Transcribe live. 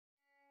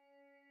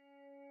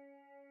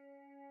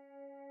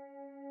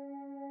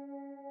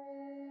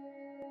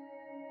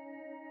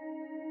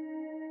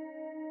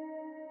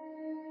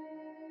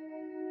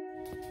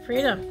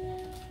Freedom.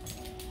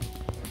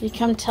 You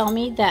come tell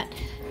me that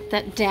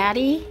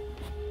Daddy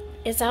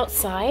is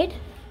outside?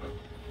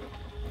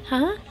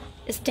 Huh?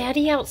 Is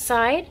Daddy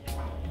outside?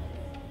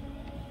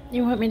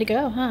 You want me to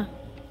go, huh?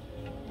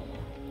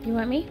 You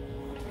want me?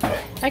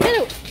 I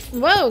gotta...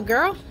 Whoa,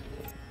 girl.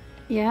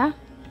 Yeah?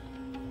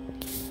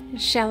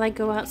 Shall I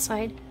go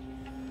outside?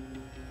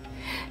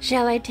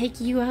 Shall I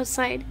take you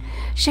outside?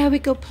 Shall we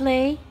go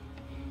play?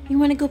 You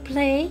want to go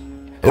play?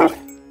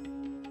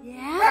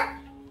 Yeah?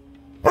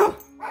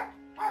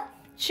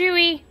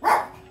 Chewy.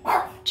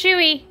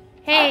 Chewy.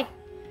 Hey.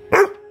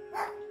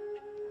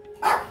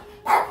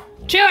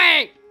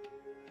 Chewy!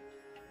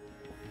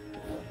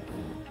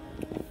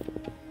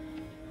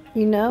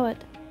 You know it.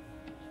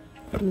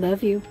 I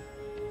love you.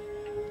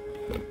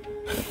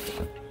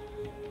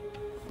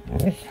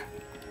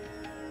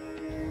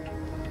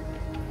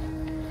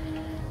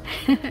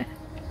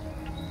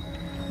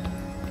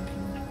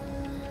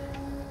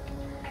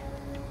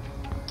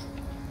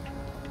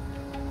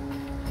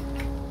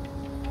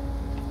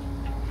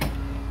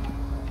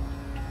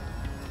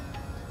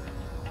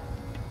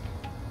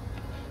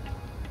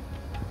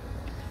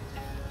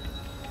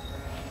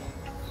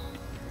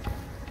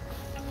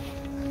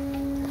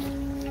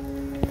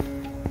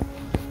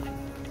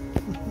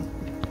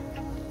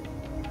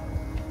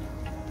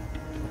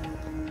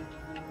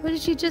 What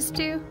did you just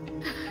do?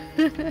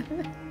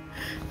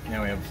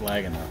 Now we have a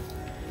flag in the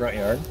front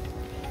yard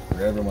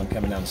for everyone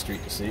coming down the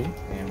street to see,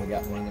 and we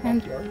got one in the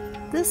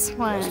backyard. This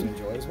For us to one.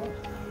 enjoy as well.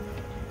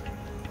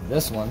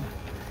 This one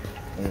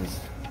is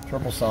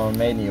triple sewn,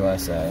 made in the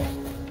USA.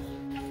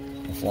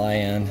 The fly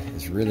end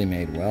is really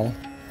made well,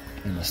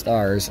 and the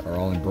stars are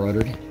all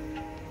embroidered.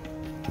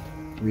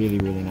 Really,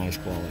 really nice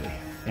quality.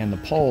 And the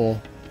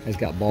pole has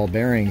got ball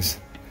bearings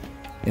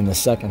in the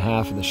second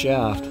half of the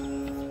shaft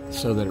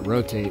so that it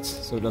rotates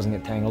so it doesn't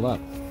get tangled up.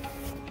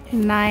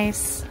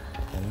 Nice.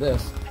 And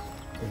this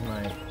is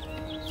my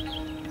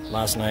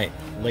last night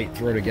late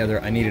throw together.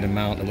 I needed a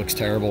mount. It looks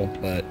terrible,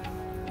 but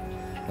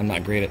I'm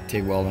not great at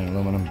TIG welding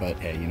aluminum, but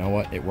hey, you know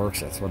what? It works.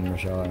 That's one of the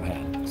show I've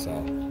had. So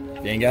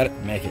if you ain't got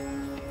it, make it.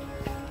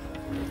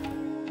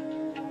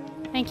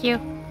 Thank you.